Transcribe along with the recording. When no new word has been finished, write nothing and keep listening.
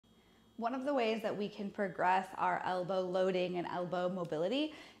One of the ways that we can progress our elbow loading and elbow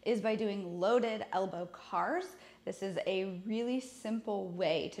mobility is by doing loaded elbow cars. This is a really simple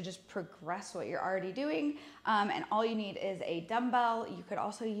way to just progress what you're already doing. And all you need is a dumbbell. You could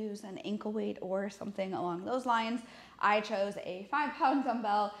also use an ankle weight or something along those lines. I chose a 5-pound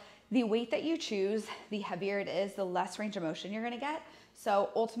dumbbell. The weight that you choose, the heavier it is, the less range of motion you're gonna get. So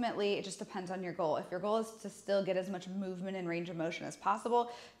ultimately, it just depends on your goal. If your goal is to still get as much movement and range of motion as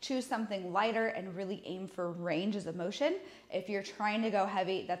possible, choose something lighter and really aim for ranges of motion. If you're trying to go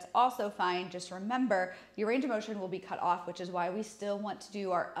heavy, that's also fine. Just remember, your range of motion will be cut off, which is why we still want to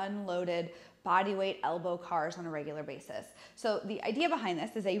do our unloaded body weight elbow cars on a regular basis. So the idea behind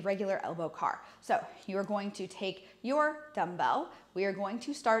this is a regular elbow car. So you're going to take your dumbbell. We are going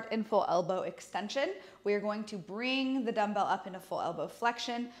to start in full elbow extension. We are going to bring the dumbbell up into full elbow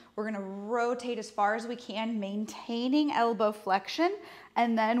flexion. We're gonna rotate as far as we can, maintaining elbow flexion.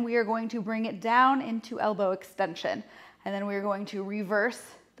 And then we are going to bring it down into elbow extension. And then we're going to reverse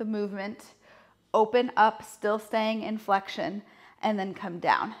the movement, open up, still staying in flexion, and then come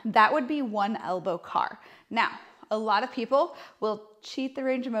down. That would be one elbow car. Now, a lot of people will cheat the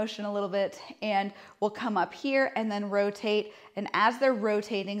range of motion a little bit and will come up here and then rotate. And as they're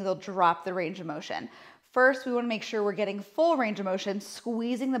rotating, they'll drop the range of motion. First, we wanna make sure we're getting full range of motion,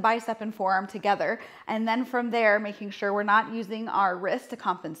 squeezing the bicep and forearm together. And then from there, making sure we're not using our wrist to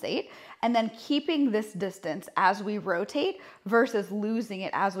compensate. And then keeping this distance as we rotate versus losing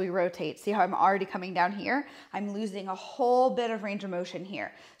it as we rotate. See how I'm already coming down here? I'm losing a whole bit of range of motion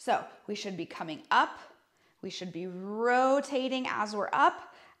here. So we should be coming up. We should be rotating as we're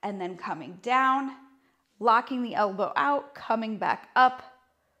up and then coming down, locking the elbow out, coming back up,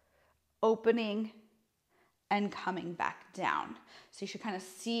 opening, and coming back down. So you should kind of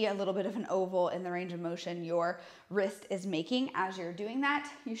see a little bit of an oval in the range of motion your wrist is making as you're doing that.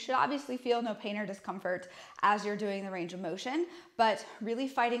 You should obviously feel no pain or discomfort as you're doing the range of motion, but really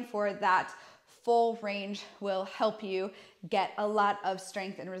fighting for that full range will help you get a lot of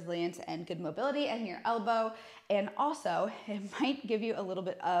strength and resilience and good mobility in your elbow. And also it might give you a little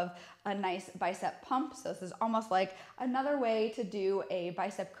bit of a nice bicep pump. So this is almost like another way to do a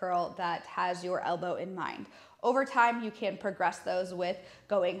bicep curl that has your elbow in mind. Over time, you can progress those with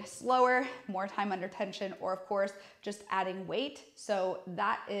going slower, more time under tension, or of course, just adding weight. So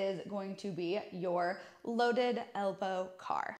that is going to be your loaded elbow car.